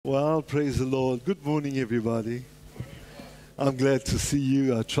Well, praise the Lord. Good morning, everybody. I'm glad to see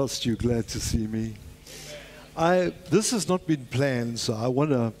you. I trust you're glad to see me. This has not been planned, so I want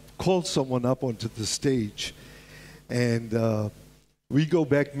to call someone up onto the stage. And we go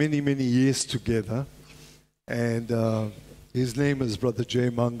back many, many years together. And his name is Brother Jay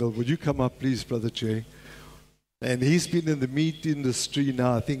Mangal. Would you come up, please, Brother Jay? And he's been in the meat industry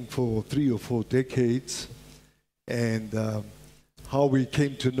now, I think, for 3 or 4 decades. And how we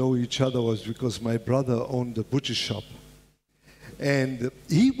came to know each other was because my brother owned a butcher shop. And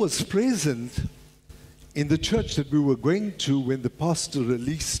he was present in the church that we were going to when the pastor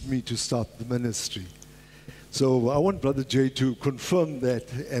released me to start the ministry. So I want Brother Jay to confirm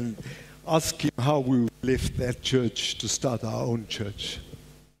that and ask him how we left that church to start our own church.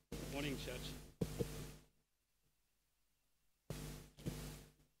 Morning, church.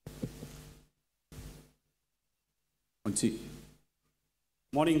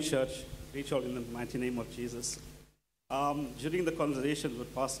 Morning, church. Reach out in the mighty name of Jesus. During the conversations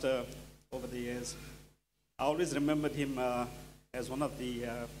with Pastor over the years, I always remembered him as one of the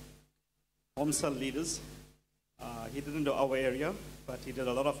home cell leaders. He didn't do our area, but he did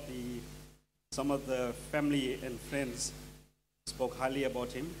a lot of some of the family and friends spoke highly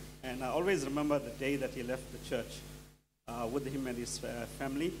about him. And I always remember the day that he left the church with him and his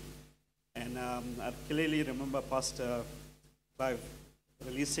family. And I clearly remember Pastor Clive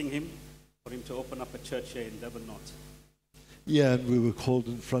releasing him for him to open up a church here in Durban North. Yeah, and we were called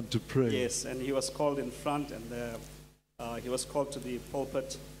in front to pray. Yes, and he was called in front, and he was called to the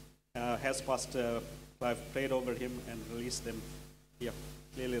pulpit. Has Pastor Clive prayed over him and released them. Yeah,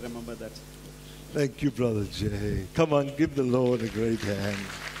 clearly remember that. Thank you, Brother Jay. Come on, give the Lord a great hand.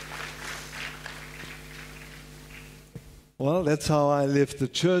 Well, that's how I left the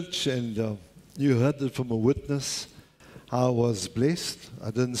church, and you heard it from a witness. I was blessed.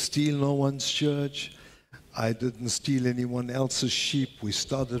 I didn't steal no one's church. I didn't steal anyone else's sheep. We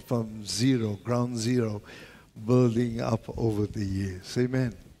started from zero, ground zero, building up over the years.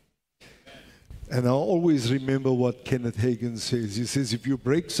 Amen. And I always remember what Kenneth Hagin says. He says, if you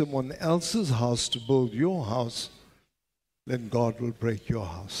break someone else's house to build your house, then God will break your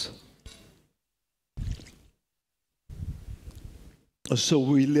house. So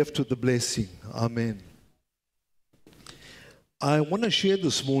we left with the blessing. Amen. I want to share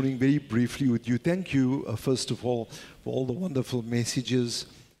this morning very briefly with you. Thank you, first of all, for all the wonderful messages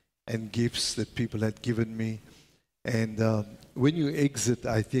and gifts that people had given me. And when you exit,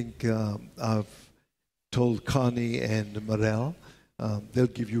 I think I've told Connie and Morel, they'll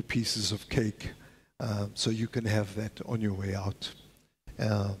give you pieces of cake so you can have that on your way out.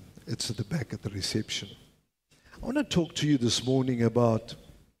 It's at the back at the reception. I want to talk to you this morning about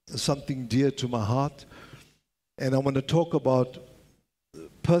something dear to my heart. And I want to talk about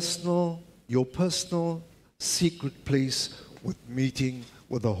your personal secret place with meeting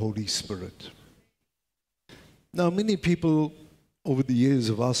with the Holy Spirit. Now, many people over the years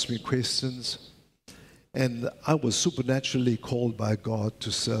have asked me questions, and I was supernaturally called by God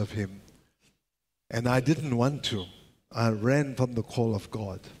to serve Him. And I didn't want to. I ran from the call of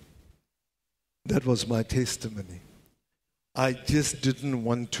God. That was my testimony. I just didn't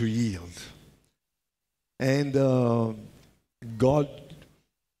want to yield. And God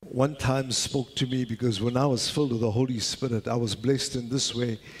one time spoke to me because when I was filled with the Holy Spirit, I was blessed in this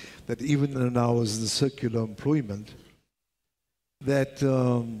way that even when I was in secular employment, that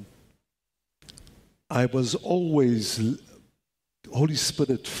I was always Holy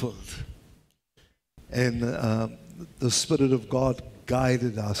Spirit filled. And the Spirit of God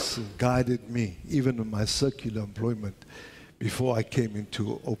guided us, guided me, even in my secular employment before I came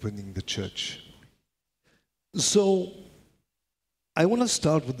into opening the church. So, I want to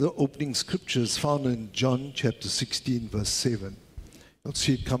start with the opening scriptures found in John chapter 16, verse 7. You'll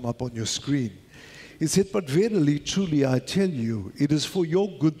see it come up on your screen. It said, but verily, truly, I tell you, it is for your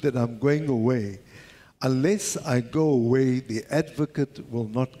good that I'm going away. Unless I go away, the advocate will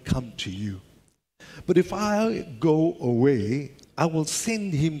not come to you. But if I go away, I will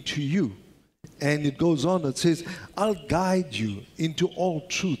send him to you. And it goes on, it says, I'll guide you into all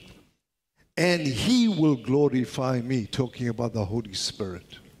truth. And he will glorify me, talking about the Holy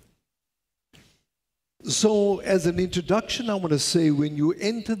Spirit. So, as an introduction, I want to say when you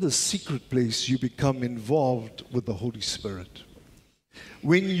enter the secret place, you become involved with the Holy Spirit.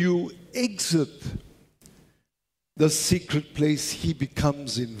 When you exit the secret place, he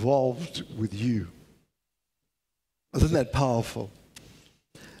becomes involved with you. Isn't that powerful?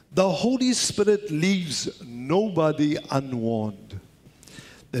 The Holy Spirit leaves nobody unwarned.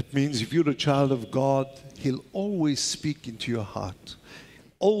 That means if you're a child of God, He'll always speak into your heart.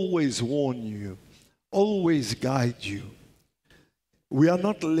 always warn you, always guide you. We are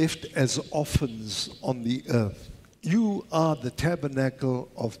not left as orphans on the earth. You are the tabernacle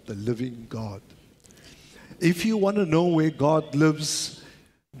of the living God. If you want to know where God lives,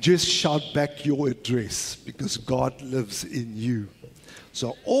 just shout back your address, because God lives in you.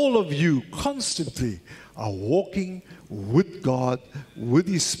 So all of you constantly are walking with God, with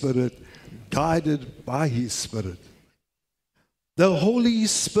His Spirit, guided by His Spirit. The Holy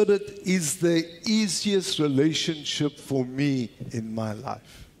Spirit is the easiest relationship for me in my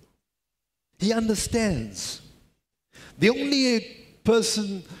life. He understands. The only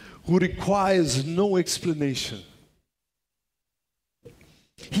person who requires no explanation.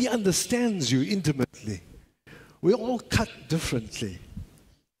 He understands you intimately. We all cut differently.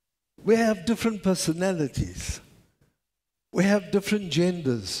 We have different personalities. We have different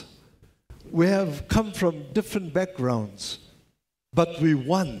genders. We have come from different backgrounds. But we're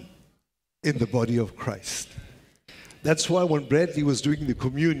one in the body of Christ. That's why when Bradley was doing the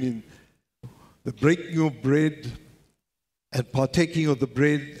communion, the breaking of bread and partaking of the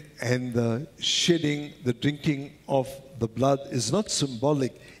bread and the shedding, the drinking of the blood is not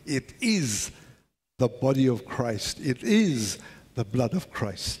symbolic. It is the body of Christ. It is the blood of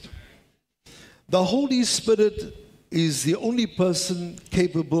Christ. The Holy Spirit is the only person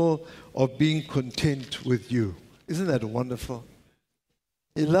capable of being content with you. Isn't that wonderful?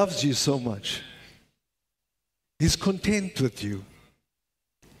 He loves you so much. He's content with you.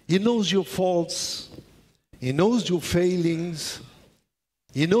 He knows your faults. He knows your failings.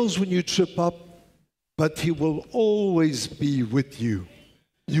 He knows when you trip up, but He will always be with you.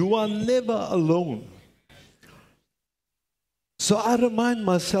 You are never alone. So I remind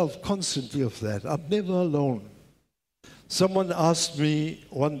myself constantly of that. I'm never alone. Someone asked me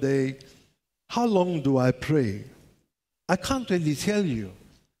one day, how long do I pray? I can't really tell you.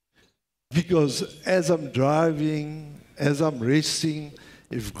 Because as I'm driving, as I'm resting,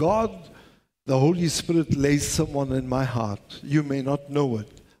 if God, the Holy Spirit, lays someone in my heart, you may not know it,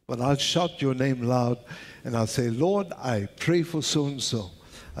 but I'll shout your name loud and I'll say, Lord, I pray for so-and-so.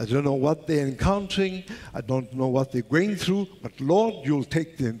 I don't know what they're encountering. I don't know what they're going through, but Lord, you'll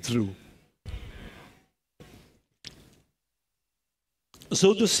take them through.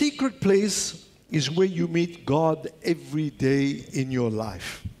 So the secret place is where you meet God every day in your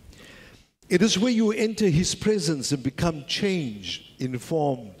life. It is where you enter His presence and become changed,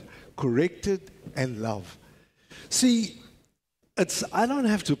 informed, corrected, and loved. See, I don't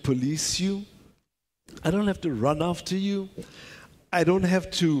have to police you. I don't have to run after you. I don't have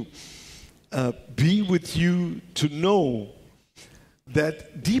to be with you to know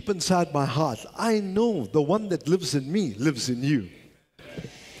that deep inside my heart, I know the one that lives in me lives in you.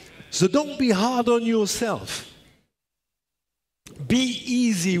 So don't be hard on yourself. Be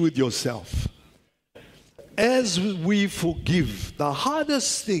easy with yourself. As we forgive, the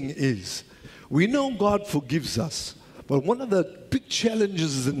hardest thing is, we know God forgives us, but one of the big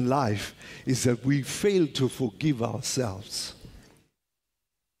challenges in life is that we fail to forgive ourselves.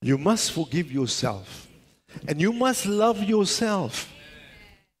 You must forgive yourself, and you must love yourself.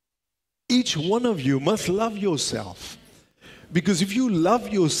 Each one of you must love yourself, because if you love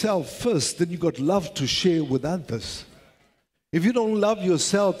yourself first, then you got love to share with others. If you don't love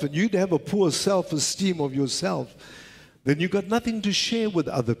yourself and you have a poor self-esteem of yourself, then you got nothing to share with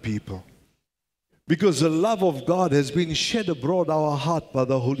other people. Because the love of God has been shed abroad our heart by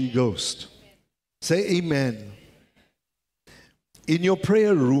the Holy Ghost. Say amen. In your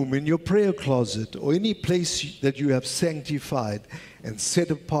prayer room, in your prayer closet, or any place that you have sanctified and set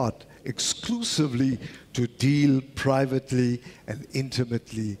apart exclusively to deal privately and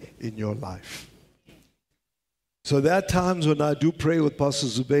intimately in your life. So there are times when I do pray with Pastor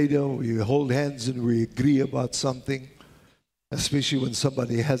Zubeda, we hold hands and we agree about something, especially when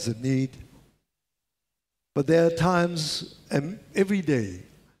somebody has a need. But there are times, and every day,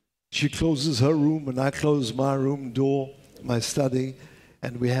 she closes her room and I close my room door, my study,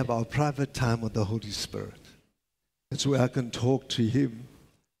 and we have our private time with the Holy Spirit. It's where I can talk to Him.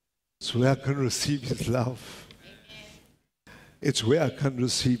 It's where I can receive His love. It's where I can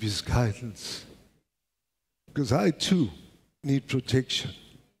receive His guidance. Because I too need protection.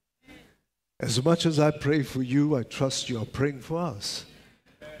 As much as I pray for you, I trust you are praying for us.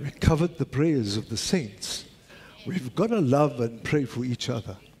 We covered the prayers of the saints. We've got to love and pray for each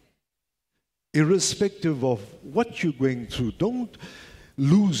other. Irrespective of what you're going through, don't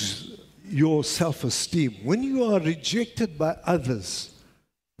lose your self-esteem. When you are rejected by others,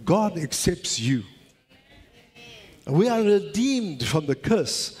 God accepts you. We are redeemed from the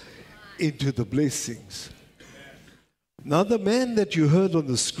curse into the blessings. Now, the man that you heard on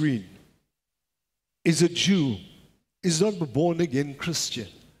the screen is a Jew, is not a born-again Christian.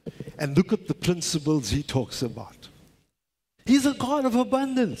 And look at the principles he talks about. He's a God of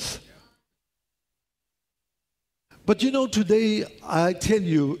abundance. But you know, today, I tell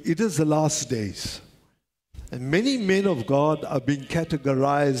you, it is the last days. And many men of God are being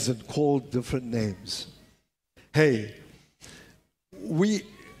categorized and called different names. Hey, they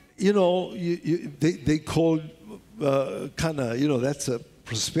call that's a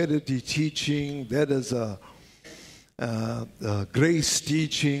prosperity teaching, that is a grace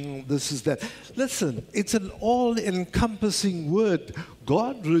teaching, this is that. Listen, it's an all-encompassing word.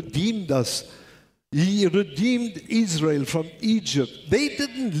 God redeemed us. He redeemed Israel from Egypt. They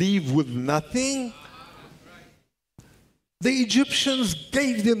didn't leave with nothing. The Egyptians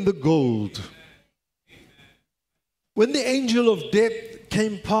gave them the gold. When the angel of death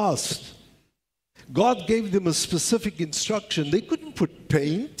came past, God gave them a specific instruction. They couldn't put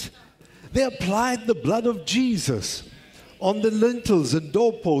paint. They applied the blood of Jesus on the lintels and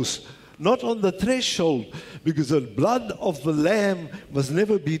doorposts, not on the threshold, because the blood of the Lamb must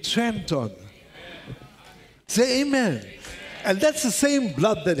never be tramped on. Say amen. And that's the same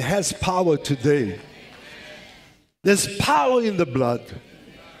blood that has power today. There's power in the blood.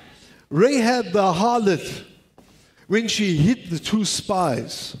 Rahab the harlot, when she hid the two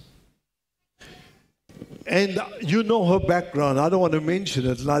spies, and you know her background, I don't want to mention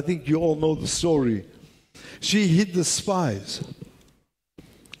it, and I think you all know the story. She hid the spies.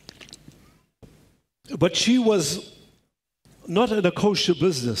 But she was not in a kosher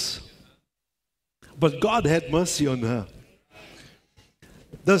business. But God had mercy on her.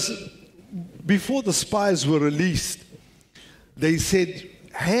 Before the spies were released, they said,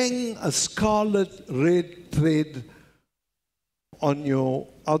 hang a scarlet red thread on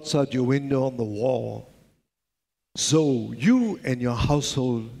outside your window on the wall, so you and your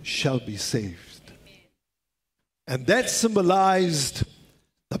household shall be saved. And that symbolized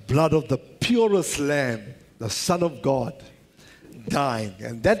the blood of the purest Lamb, the Son of God, dying.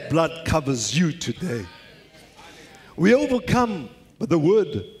 And that blood covers you today. We overcome by the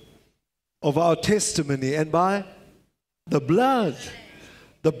word of our testimony and by the blood.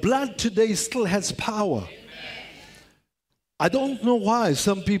 The blood today still has power. I don't know why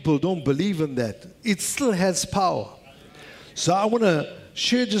some people don't believe in that. It still has power. So I want to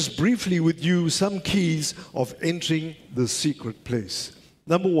share just briefly with you some keys of entering the secret place.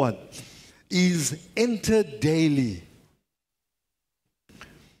 Number one is enter daily.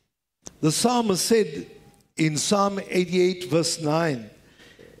 The psalmist said in Psalm 88 verse 9,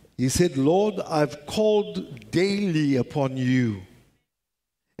 he said, Lord, I've called daily upon you,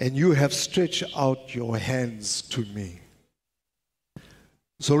 and you have stretched out your hands to me.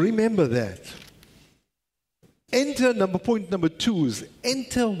 So remember that. Point number two is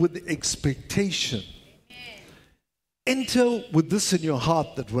enter with expectation. Enter with this in your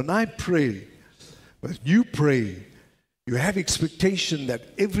heart, that when I pray, when you pray, you have expectation that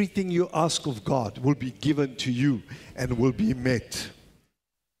everything you ask of God will be given to you and will be met.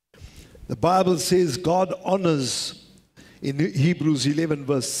 The Bible says God honors, in Hebrews 11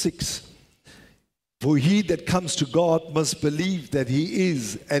 verse 6, for he that comes to God must believe that he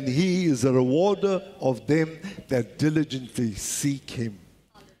is, and he is a rewarder of them that diligently seek him.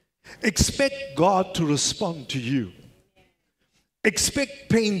 Expect God to respond to you. Expect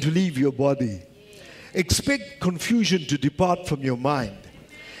pain to leave your body. Expect confusion to depart from your mind.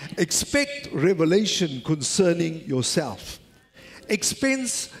 Expect revelation concerning yourself.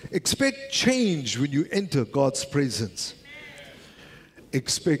 Expect change when you enter God's presence.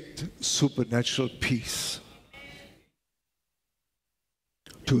 Expect supernatural peace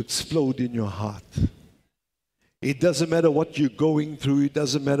to explode in your heart. It doesn't matter what you're going through. It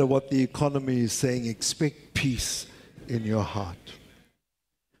doesn't matter what the economy is saying. Expect peace in your heart.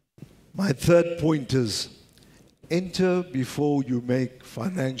 My third point is enter before you make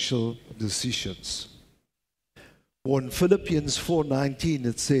financial decisions. For in Philippians 4:19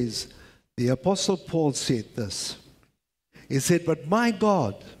 it says, the Apostle Paul said this. He said, but my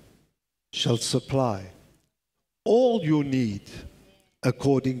God shall supply all you need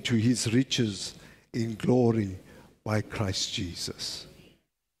according to his riches in glory by Christ Jesus.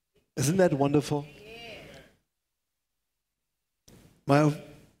 Isn't that wonderful? My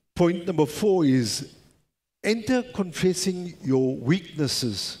point number 4 is enter confessing your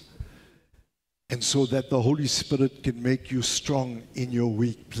weaknesses, and so that the Holy Spirit can make you strong in your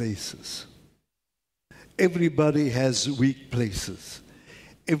weak places. Everybody has weak places.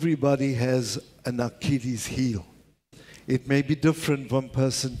 Everybody has an Achilles heel. It may be different from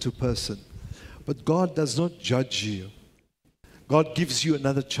person to person, but God does not judge you. God gives you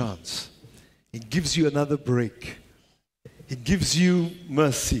another chance. He gives you another break. He gives you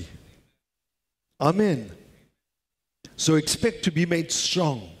mercy. Amen. So expect to be made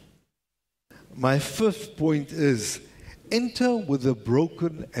strong. My fifth point is, enter with a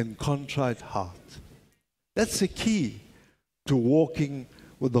broken and contrite heart. That's the key to walking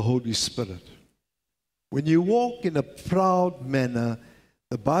with the Holy Spirit. When you walk in a proud manner,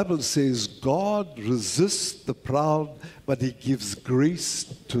 the Bible says God resists the proud, but He gives grace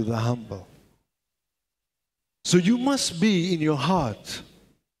to the humble. So you must be in your heart.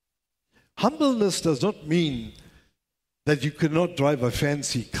 Humbleness does not mean that you cannot drive a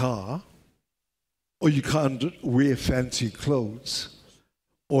fancy car, or you can't wear fancy clothes,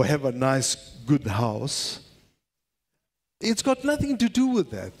 or have a nice, good house. It's got nothing to do with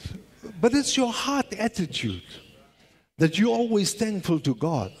that. But it's your heart attitude that you're always thankful to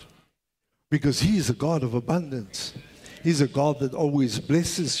God, because He is a God of abundance. He's a God that always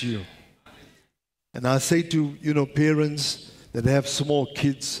blesses you. And I say to, parents that have small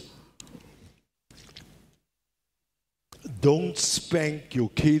kids, don't spank your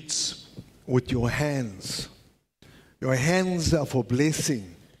kids with your hands. Your hands are for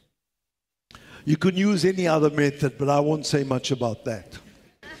blessing. You can use any other method, but I won't say much about that.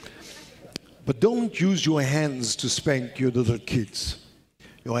 But don't use your hands to spank your little kids.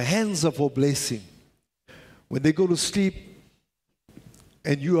 Your hands are for blessing. When they go to sleep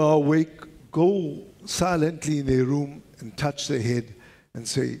and you are awake, go silently in their room and touch their head and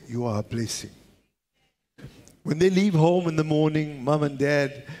say, you are a blessing. When they leave home in the morning, mom and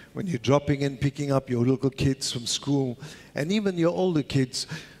dad, when you're dropping and picking up your little kids from school, and even your older kids,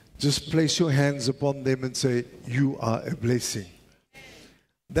 just place your hands upon them and say, you are a blessing.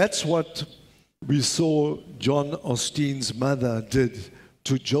 That's what we saw John Osteen's mother did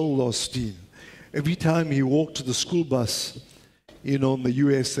to Joel Osteen. Every time he walked to the school bus, in the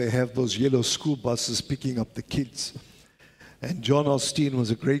US they have those yellow school buses picking up the kids. And John Osteen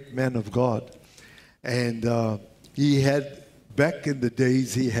was a great man of God. And he had, back in the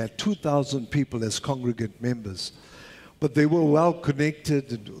days, he had 2,000 people as congregant members. But they were well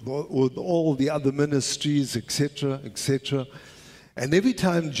connected with all the other ministries, etc., etc. And every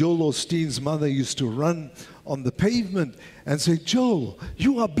time Joel Osteen's mother used to run on the pavement and say, Joel,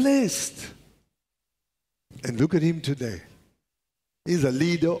 you are blessed. And look at him today. He's a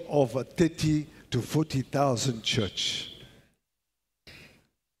leader of a 30 to 40,000 church.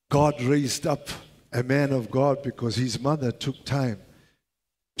 God raised up a man of God because his mother took time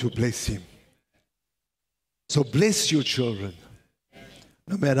to bless him. So bless your children.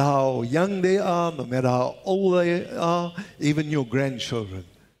 No matter how young they are, no matter how old they are, even your grandchildren.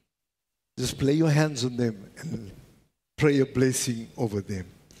 Just lay your hands on them and pray a blessing over them.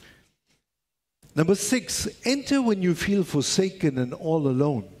 Number 6, enter when you feel forsaken and all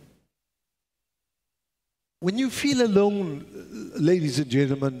alone. When you feel alone, ladies and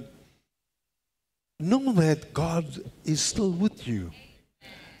gentlemen, know that God is still with you.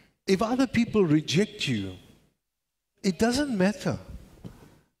 If other people reject you, it doesn't matter.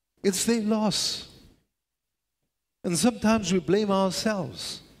 It's their loss. And sometimes we blame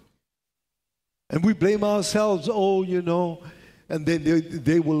ourselves. And we blame ourselves, and then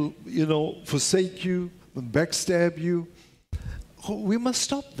they will, forsake you and backstab you. We must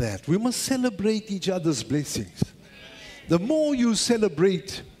stop that. We must celebrate each other's blessings. The more you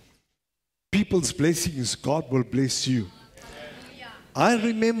celebrate people's blessings, God will bless you. I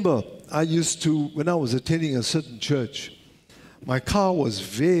remember I used to, when I was attending a certain church, my car was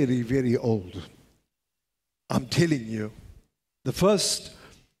very, very old. I'm telling you. The first,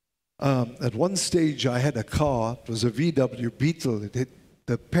 at one stage I had a car, it was a VW Beetle.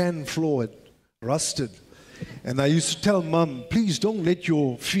 The pan floor had rusted. And I used to tell Mom, please don't let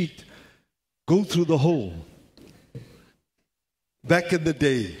your feet go through the hole. Back in the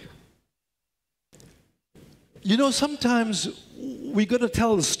day. Sometimes we got to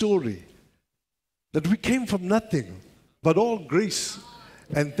tell the story that we came from nothing, but all grace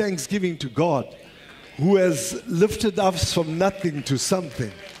and thanksgiving to God, who has lifted us from nothing to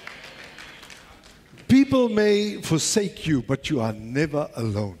something. People may forsake you, but you are never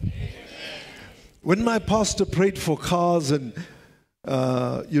alone. When my pastor prayed for cars and,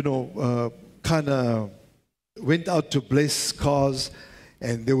 kind of went out to bless cars,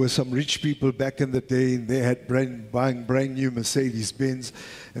 and there were some rich people back in the day, and they had buying brand new Mercedes-Benz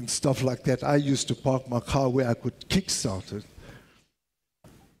and stuff like that. I used to park my car where I could kickstart it.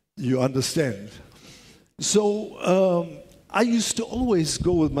 You understand? So I used to always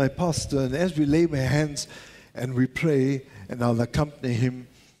go with my pastor, and as we lay my hands and we pray, and I'll accompany him,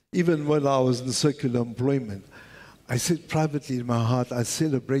 even when I was in circular employment, I said privately in my heart, I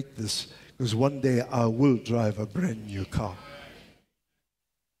celebrate this because one day I will drive a brand new car.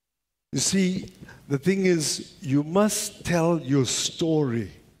 You see, the thing is, you must tell your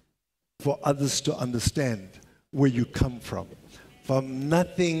story for others to understand where you come from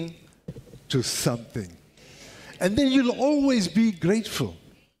nothing to something. And then you'll always be grateful.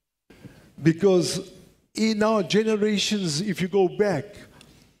 Because in our generations, if you go back,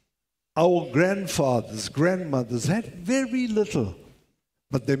 our grandfathers, grandmothers had very little,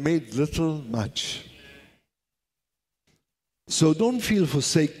 but they made little much. So don't feel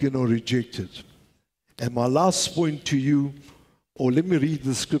forsaken or rejected. And my last point to you, or let me read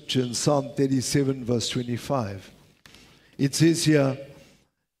the scripture in Psalm 37, verse 25. It says here,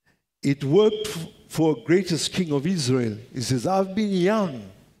 it worked for greatest king of Israel. He says, I've been young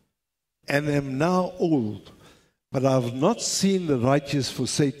and am now old, but I've not seen the righteous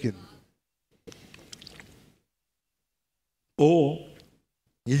forsaken, or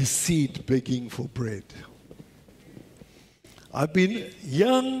his seed begging for bread. I've been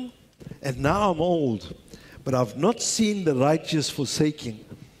young and now I'm old, but I've not seen the righteous forsaken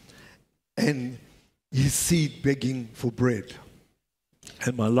and his seed begging for bread.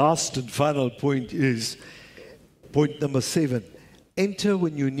 And my last and final point is point number 7. Enter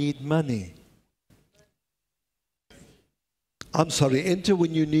when you need money. Enter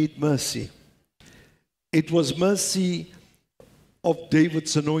when you need mercy. It was mercy of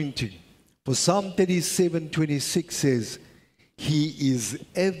David's anointing. For Psalm 37:26 says, He is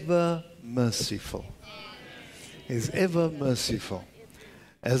ever merciful. He is ever merciful.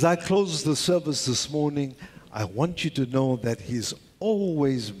 As I close the service this morning, I want you to know that He is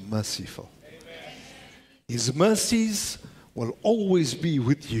always merciful. His mercies will always be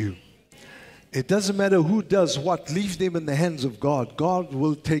with you. It doesn't matter who does what, leave them in the hands of God. God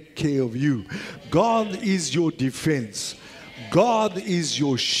will take care of you. God is your defense. God is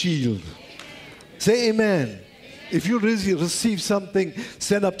your shield. Say amen. If you receive something,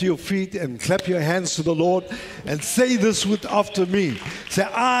 stand up to your feet and clap your hands to the Lord and say this after me. Say,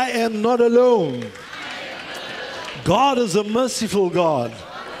 I am not alone. God is a merciful God.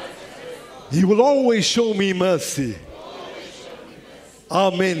 He will always show me mercy.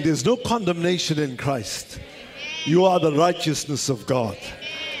 Amen. There's no condemnation in Christ. You are the righteousness of God.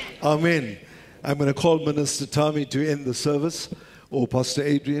 Amen. I'm going to call Minister Tommy to end the service, or Pastor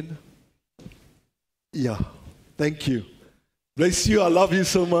Adrian. Yeah. Thank you. Bless you. I love you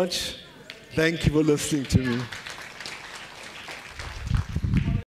so much. Thank you for listening to me.